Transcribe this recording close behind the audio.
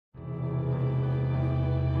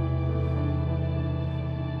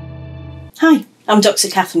Hi, I'm Dr.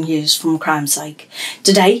 Catherine Hughes from Crime Psych.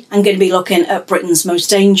 Today I'm going to be looking at Britain's most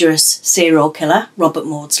dangerous serial killer, Robert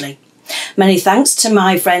Maudsley. Many thanks to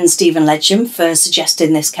my friend Stephen Ledgem for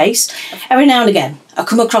suggesting this case. Every now and again I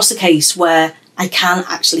come across a case where I can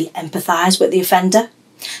actually empathise with the offender.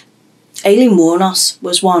 Aileen Wuornos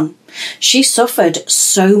was one. She suffered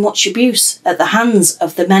so much abuse at the hands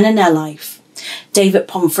of the men in her life. David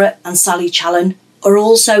Pomfret and Sally Challen are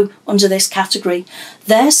also under this category.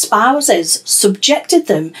 Their spouses subjected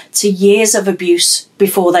them to years of abuse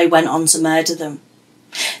before they went on to murder them.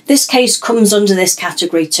 This case comes under this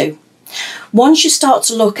category too. Once you start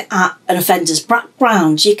to look at an offender's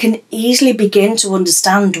background, you can easily begin to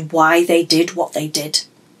understand why they did what they did.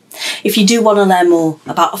 If you do want to learn more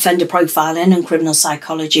about offender profiling and criminal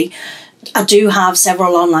psychology, I do have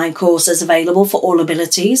several online courses available for all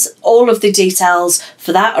abilities. All of the details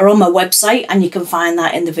for that are on my website and you can find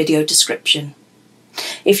that in the video description.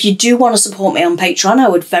 If you do want to support me on Patreon, I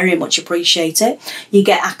would very much appreciate it. You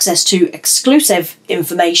get access to exclusive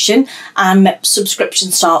information and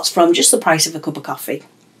subscription starts from just the price of a cup of coffee.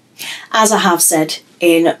 As I have said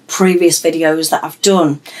in previous videos that I've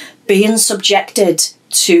done, being subjected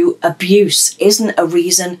to abuse isn't a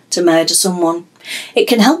reason to murder someone. It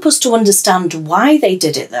can help us to understand why they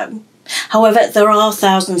did it though. However, there are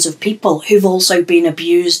thousands of people who've also been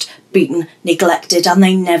abused, beaten, neglected, and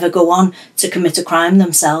they never go on to commit a crime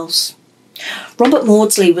themselves. Robert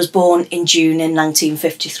Maudsley was born in June in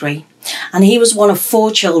 1953, and he was one of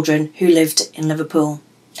 4 children who lived in Liverpool.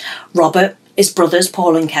 Robert, his brothers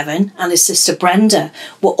Paul and Kevin, and his sister Brenda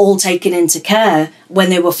were all taken into care when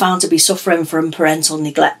they were found to be suffering from parental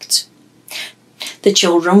neglect. The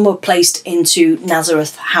children were placed into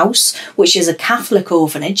Nazareth House, which is a Catholic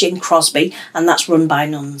orphanage in Crosby, and that's run by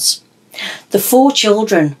nuns. The 4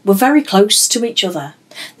 children were very close to each other.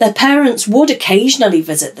 Their parents would occasionally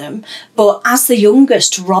visit them, but as the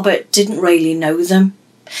youngest, Robert didn't really know them.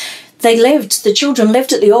 The children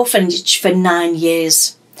lived at the orphanage for 9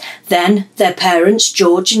 years. Then their parents,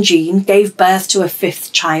 George and Jean, gave birth to a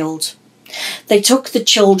 5th child. They took the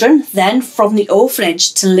children then from the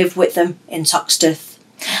orphanage to live with them in Toxteth.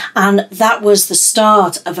 And that was the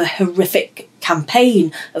start of a horrific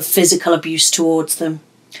campaign of physical abuse towards them.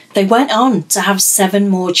 They went on to have 7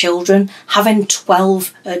 more children, having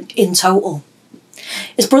 12 in total.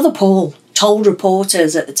 His brother Paul told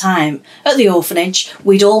reporters at the time, at the orphanage,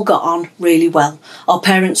 we'd all got on really well. Our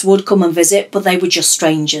parents would come and visit, but they were just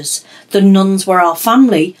strangers. The nuns were our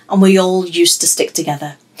family and we all used to stick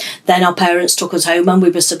together. Then our parents took us home and we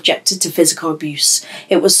were subjected to physical abuse.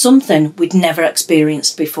 It was something we'd never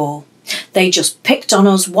experienced before. They just picked on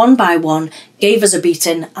us one by one, gave us a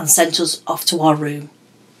beating and sent us off to our room.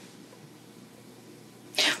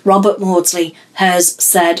 Robert Maudsley has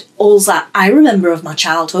said, all that I remember of my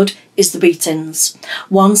childhood is the beatings.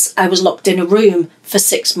 Once I was locked in a room for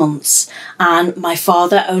 6 months and my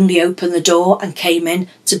father only opened the door and came in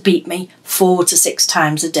to beat me 4 to 6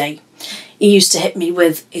 times a day. He used to hit me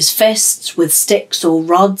with his fists, with sticks or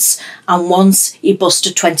rods, and once he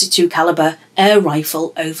busted a .22 caliber air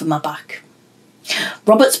rifle over my back.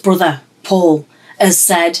 Robert's brother, Paul, has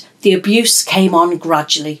said the abuse came on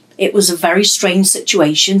gradually. It was a very strange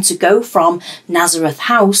situation to go from Nazareth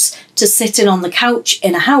House to sitting on the couch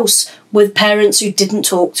in a house with parents who didn't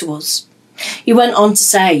talk to us. He went on to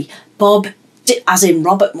say, Bob, as in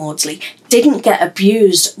Robert Maudsley, didn't get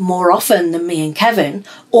abused more often than me and Kevin.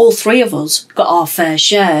 All 3 of us got our fair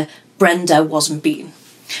share. Brenda wasn't beaten.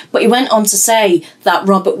 But he went on to say that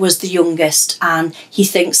Robert was the youngest and he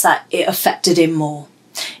thinks that it affected him more.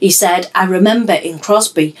 He said, I remember in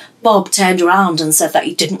Crosby, Bob turned around and said that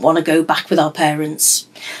he didn't want to go back with our parents.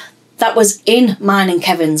 That was in mine and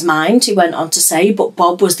Kevin's mind, he went on to say, but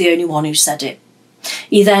Bob was the only one who said it.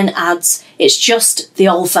 He then adds, it's just the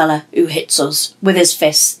old fella who hits us with his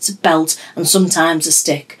fists, belt and sometimes a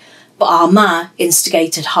stick, but our ma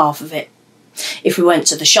instigated half of it. If we went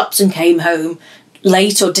to the shops and came home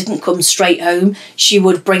late or didn't come straight home, she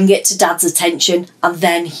would bring it to Dad's attention and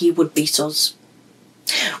then he would beat us.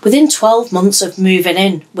 Within 12 months of moving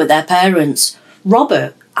in with their parents,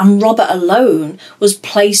 Robert, and Robert alone, was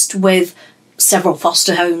placed with several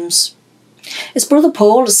foster homes. His brother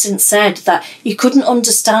Paul has since said that he couldn't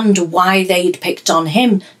understand why they'd picked on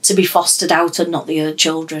him to be fostered out and not the other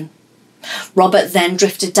children. Robert then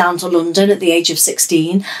drifted down to London at the age of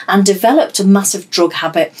 16 and developed a massive drug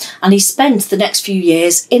habit, and he spent the next few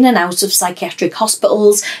years in and out of psychiatric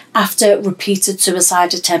hospitals after repeated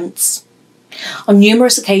suicide attempts. On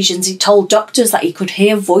numerous occasions he told doctors that he could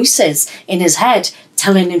hear voices in his head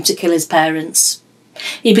telling him to kill his parents.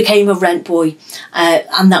 He became a rent boy,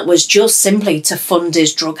 and that was just simply to fund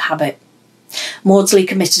his drug habit. Maudsley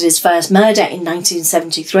committed his first murder in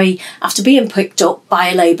 1973 after being picked up by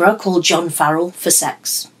a labourer called John Farrell for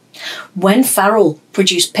sex. When Farrell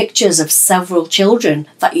produced pictures of several children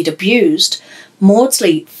that he'd abused,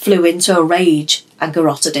 Maudsley flew into a rage and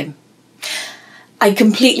garroted him. I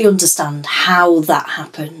completely understand how that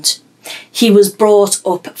happened. He was brought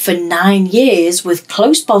up for 9 years with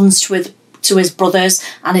close bonds to his brothers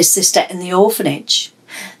and his sister in the orphanage.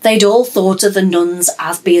 They'd all thought of the nuns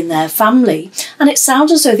as being their family, and it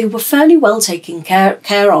sounded as though they were fairly well taken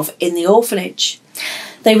care of in the orphanage.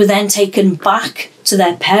 They were then taken back to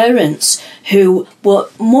their parents, who were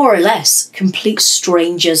more or less complete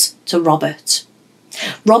strangers to Robert.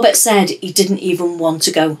 Robert said he didn't even want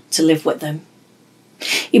to go to live with them.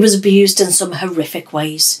 He was abused in some horrific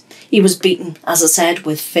ways. He was beaten, as I said,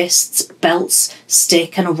 with fists, belts,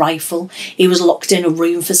 stick and a rifle. He was locked in a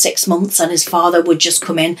room for 6 months and his father would just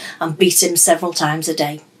come in and beat him several times a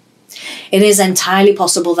day. It is entirely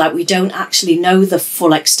possible that we don't actually know the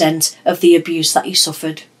full extent of the abuse that he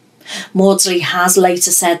suffered. Maudsley has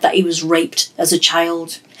later said that he was raped as a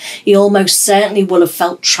child. He almost certainly will have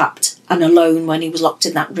felt trapped and alone when he was locked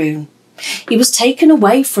in that room. He was taken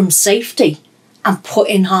away from safety and put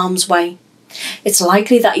in harm's way. It's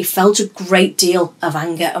likely that he felt a great deal of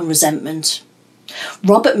anger and resentment.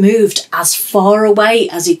 Robert moved as far away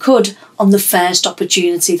as he could on the first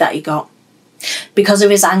opportunity that he got. Because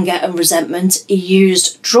of his anger and resentment, he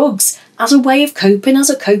used drugs as a way of coping, as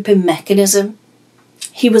a coping mechanism.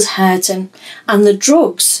 He was hurting, and the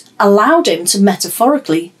drugs allowed him to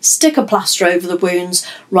metaphorically stick a plaster over the wounds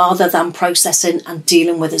rather than processing and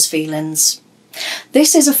dealing with his feelings.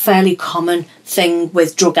 This is a fairly common thing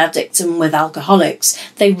with drug addicts and with alcoholics.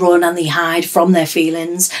 They run and they hide from their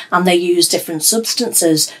feelings and they use different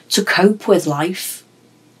substances to cope with life.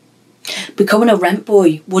 Becoming a rent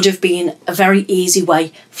boy would have been a very easy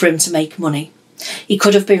way for him to make money. He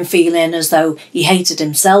could have been feeling as though he hated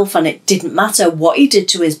himself and it didn't matter what he did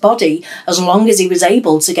to his body as long as he was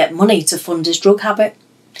able to get money to fund his drug habit.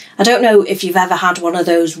 I don't know if you've ever had one of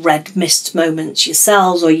those red mist moments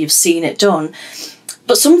yourselves or you've seen it done,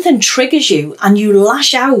 but something triggers you and you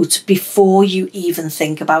lash out before you even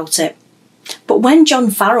think about it. But when John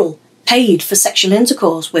Farrell paid for sexual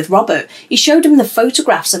intercourse with Robert, he showed him the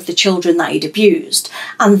photographs of the children that he'd abused,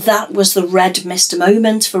 and that was the red mist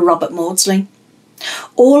moment for Robert Maudsley.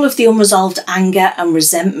 All of the unresolved anger and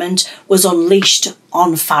resentment was unleashed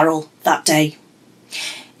on Farrell that day.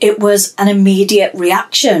 It was an immediate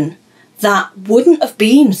reaction that wouldn't have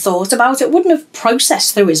been thought about, it wouldn't have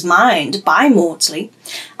processed through his mind by Maudsley.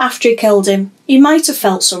 After he killed him, he might have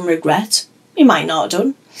felt some regret, he might not have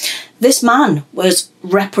done. This man was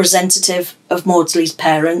representative of Maudsley's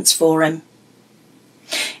parents for him.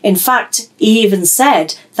 In fact, he even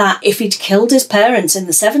said that if he'd killed his parents in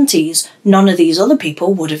the 70s, none of these other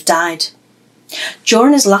people would have died.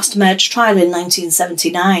 During his last murder trial in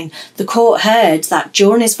 1979, the court heard that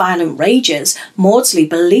during his violent rages, Maudsley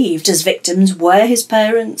believed his victims were his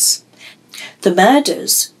parents. The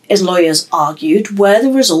murders, his lawyers argued, were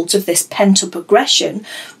the result of this pent-up aggression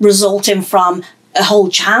resulting from a whole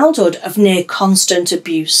childhood of near constant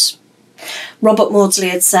abuse. Robert Maudsley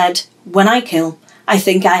had said, "When I kill, I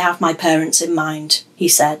think I have my parents in mind," he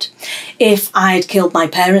said. "If I had killed my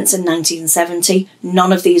parents in 1970,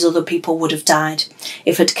 none of these other people would have died.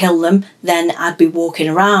 If I'd killed them, then I'd be walking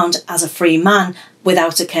around as a free man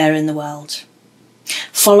without a care in the world."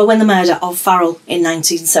 Following the murder of Farrell in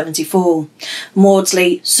 1974,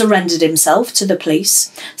 Maudsley surrendered himself to the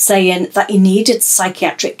police, saying that he needed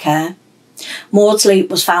psychiatric care. Maudsley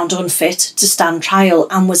was found unfit to stand trial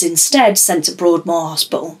and was instead sent to Broadmoor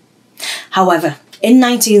Hospital. However, in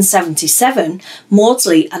 1977,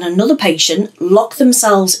 Maudsley and another patient locked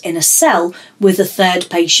themselves in a cell with a third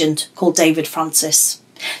patient called David Francis.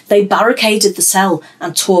 They barricaded the cell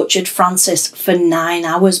and tortured Francis for 9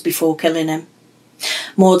 hours before killing him.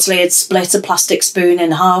 Maudsley had split a plastic spoon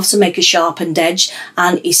in half to make a sharpened edge,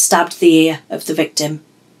 and he stabbed the ear of the victim.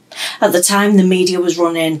 At the time, the media was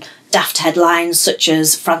running daft headlines such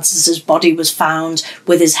as Francis's body was found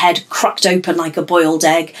with his head cracked open like a boiled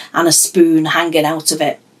egg and a spoon hanging out of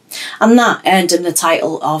it. And that earned him the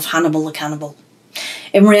title of Hannibal the Cannibal.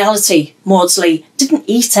 In reality, Maudsley didn't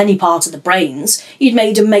eat any part of the brains. He'd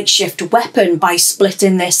made a makeshift weapon by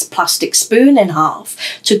splitting this plastic spoon in half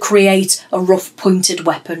to create a rough pointed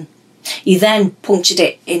weapon. He then punctured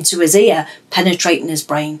it into his ear, penetrating his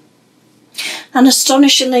brain. And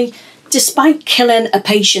astonishingly, despite killing a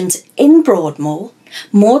patient in Broadmoor,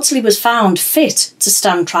 Maudsley was found fit to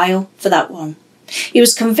stand trial for that one. He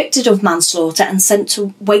was convicted of manslaughter and sent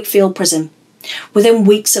to Wakefield Prison. Within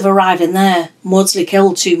weeks of arriving there, Maudsley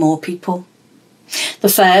killed 2 more people. The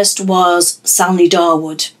first was Stanley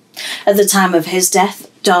Darwood. At the time of his death,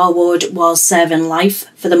 Darwood was serving life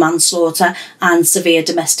for the manslaughter and severe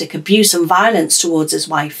domestic abuse and violence towards his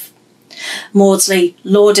wife. Maudsley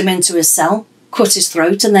lured him into his cell, cut his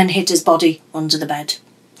throat and then hid his body under the bed.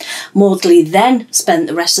 Maudsley then spent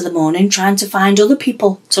the rest of the morning trying to find other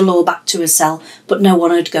people to lure back to his cell, but no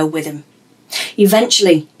one would go with him.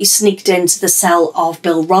 Eventually, he sneaked into the cell of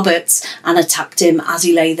Bill Roberts and attacked him as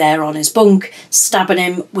he lay there on his bunk, stabbing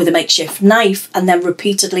him with a makeshift knife and then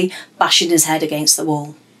repeatedly bashing his head against the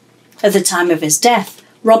wall. At the time of his death,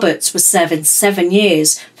 Roberts was serving 7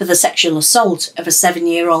 years for the sexual assault of a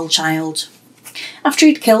 7-year-old child. After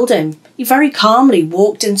he'd killed him, he very calmly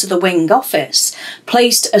walked into the wing office,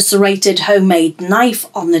 placed a serrated homemade knife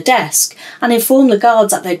on the desk and informed the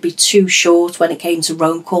guards that they'd be too short when it came to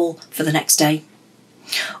roll call for the next day.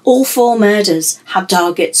 All 4 murders had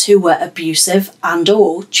targets who were abusive and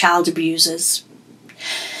or child abusers.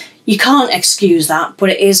 You can't excuse that, but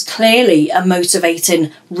it is clearly a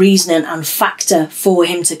motivating reasoning and factor for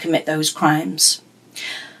him to commit those crimes.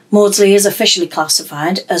 Maudsley is officially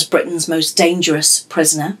classified as Britain's most dangerous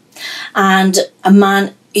prisoner, and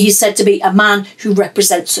he's said to be a man who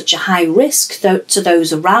represents such a high risk to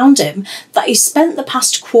those around him that he spent the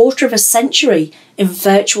past quarter of a century in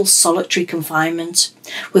virtual solitary confinement.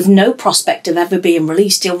 With no prospect of ever being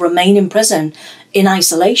released, he'll remain in prison in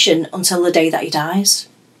isolation until the day that he dies.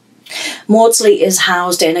 Maudsley is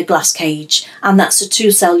housed in a glass cage, and that's a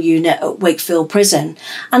 2-cell unit at Wakefield Prison,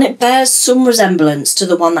 and it bears some resemblance to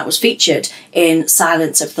the one that was featured in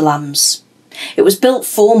Silence of the Lambs. It was built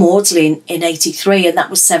for Maudsley in 1983, and that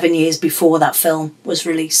was 7 years before that film was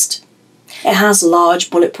released. It has large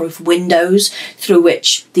bulletproof windows through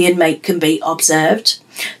which the inmate can be observed.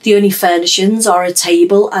 The only furnishings are a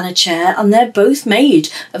table and a chair, and they're both made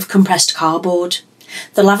of compressed cardboard.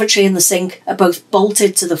 The lavatory and the sink are both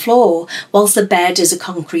bolted to the floor, whilst the bed is a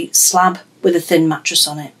concrete slab with a thin mattress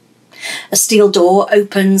on it. A steel door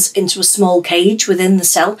opens into a small cage within the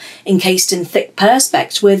cell, encased in thick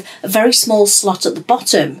perspex, with a very small slot at the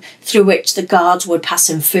bottom through which the guards would pass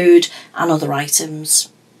in food and other items.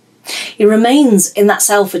 He remains in that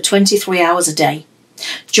cell for 23 hours a day.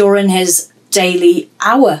 During his daily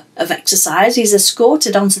hour of exercise, he's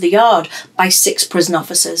escorted onto the yard by 6 prison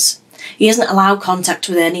officers. He isn't allowed contact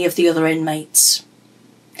with any of the other inmates.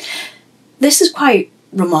 This is quite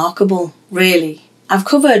remarkable, really. I've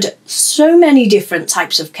covered so many different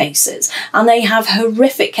types of cases, and they have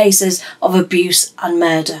horrific cases of abuse and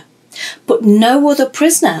murder. But no other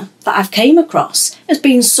prisoner that I've came across has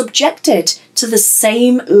been subjected to the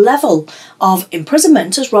same level of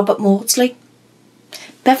imprisonment as Robert Maudsley.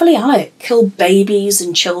 Beverly Allick killed babies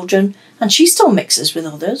and children, and she still mixes with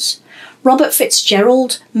others. Robert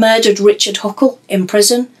Fitzgerald murdered Richard Huckle in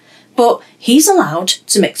prison, but he's allowed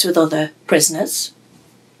to mix with other prisoners.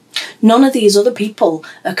 None of these other people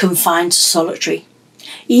are confined to solitary.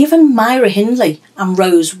 Even Myra Hindley and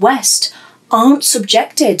Rose West aren't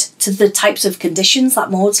subjected to the types of conditions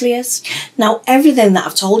that Maudsley is. Now, everything that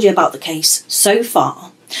I've told you about the case so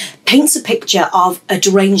far paints a picture of a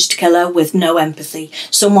deranged killer with no empathy,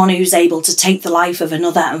 someone who's able to take the life of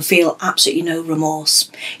another and feel absolutely no remorse.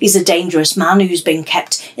 He's a dangerous man who's been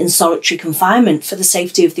kept in solitary confinement for the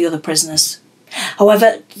safety of the other prisoners.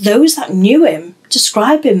 However, those that knew him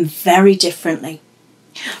describe him very differently.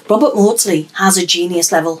 Robert Maudsley has a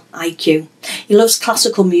genius-level IQ. He loves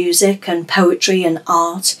classical music and poetry and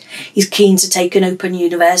art. He's keen to take an open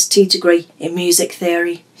university degree in music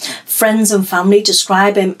theory. Friends and family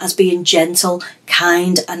describe him as being gentle,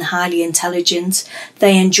 kind and highly intelligent.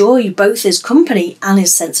 They enjoy both his company and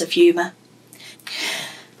his sense of humour.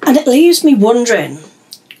 And it leaves me wondering,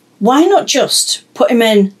 why not just put him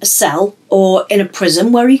in a cell or in a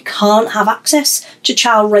prison where he can't have access to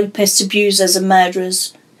child rapists, abusers and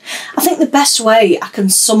murderers? I think the best way I can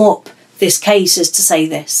sum up this case is to say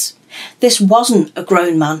this. This wasn't a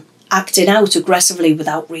grown man acting out aggressively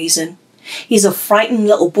without reason. He's a frightened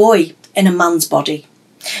little boy in a man's body.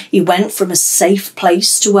 He went from a safe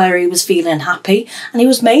place to where he was feeling happy, and he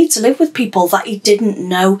was made to live with people that he didn't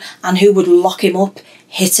know and who would lock him up,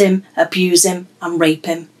 hit him, abuse him and rape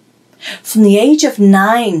him. From the age of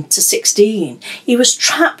 9 to 16, he was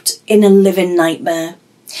trapped in a living nightmare.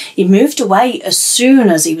 He moved away as soon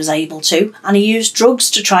as he was able to, and he used drugs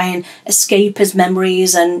to try and escape his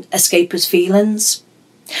memories and escape his feelings.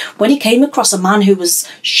 When he came across a man who was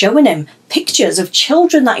showing him pictures of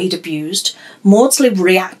children that he'd abused, Maudsley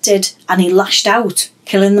reacted and he lashed out,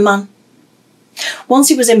 killing the man. Once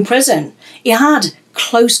he was in prison, he had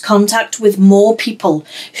close contact with more people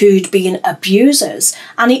who'd been abusers,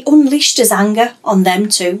 and he unleashed his anger on them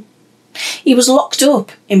too. He was locked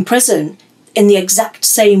up in prison in the exact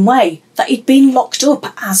same way that he'd been locked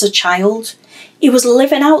up as a child. He was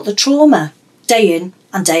living out the trauma day in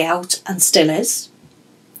and day out, and still is.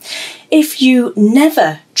 If you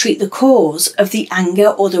never treat the cause of the anger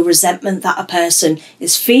or the resentment that a person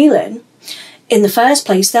is feeling, in the first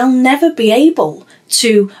place, they'll never be able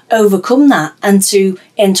to overcome that and to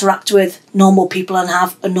interact with normal people and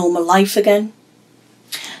have a normal life again.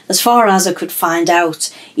 As far as I could find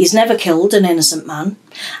out, he's never killed an innocent man.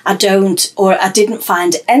 I didn't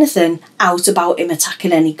find anything out about him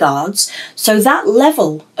attacking any guards. So that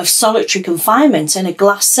level of solitary confinement in a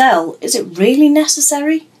glass cell, is it really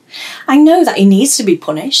necessary? I know that he needs to be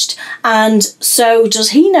punished, and so does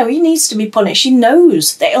he know he needs to be punished. He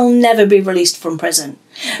knows that he'll never be released from prison.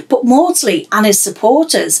 But Maudsley and his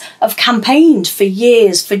supporters have campaigned for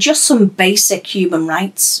years for just some basic human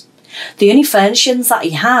rights. The only furnishings that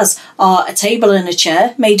he has are a table and a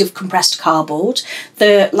chair made of compressed cardboard.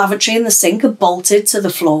 The lavatory and the sink are bolted to the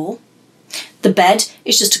floor. The bed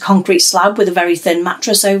is just a concrete slab with a very thin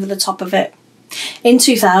mattress over the top of it. In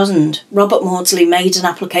 2000, Robert Maudsley made an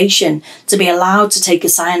application to be allowed to take a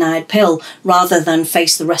cyanide pill rather than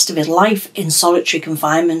face the rest of his life in solitary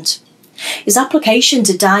confinement. His application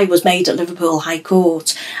to die was made at Liverpool High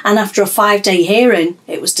Court, and after a 5-day hearing,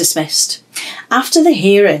 it was dismissed. After the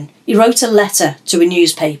hearing, he wrote a letter to a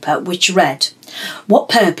newspaper which read, "What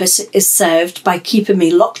purpose is served by keeping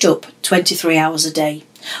me locked up 23 hours a day?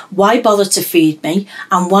 Why bother to feed me,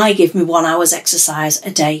 and why give me 1 hour's exercise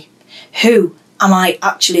a day? Who am I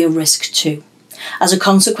actually a risk to? As a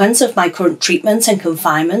consequence of my current treatment and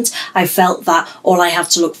confinement, I felt that all I have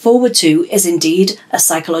to look forward to is indeed a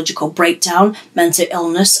psychological breakdown, mental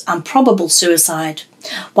illness and probable suicide.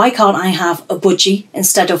 Why can't I have a budgie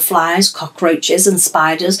instead of flies, cockroaches and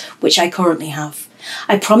spiders, which I currently have?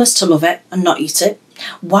 I promise to love it and not eat it.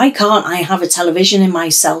 Why can't I have a television in my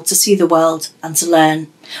cell to see the world and to learn?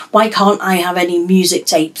 Why can't I have any music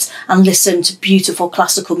tapes and listen to beautiful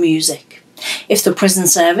classical music? If the prison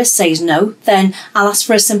service says no, then I'll ask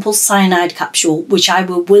for a simple cyanide capsule, which I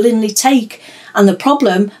will willingly take, and the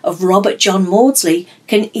problem of Robert John Maudsley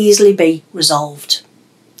can easily be resolved."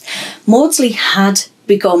 Maudsley had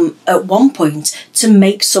begun at one point to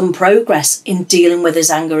make some progress in dealing with his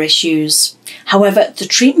anger issues. However, the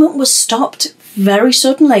treatment was stopped very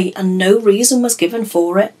suddenly and no reason was given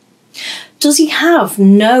for it. Does he have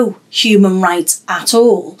no human rights at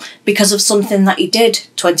all because of something that he did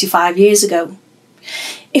 25 years ago?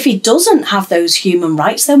 If he doesn't have those human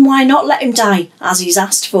rights, then why not let him die as he's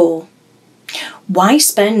asked for? Why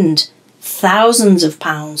spend thousands of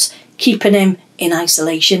pounds keeping him in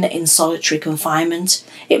isolation, in solitary confinement?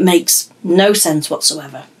 It makes no sense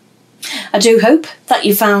whatsoever. I do hope that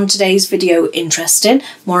you found today's video interesting.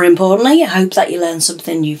 More importantly, I hope that you learned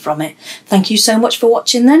something new from it. Thank you so much for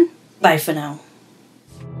watching then. Bye for now.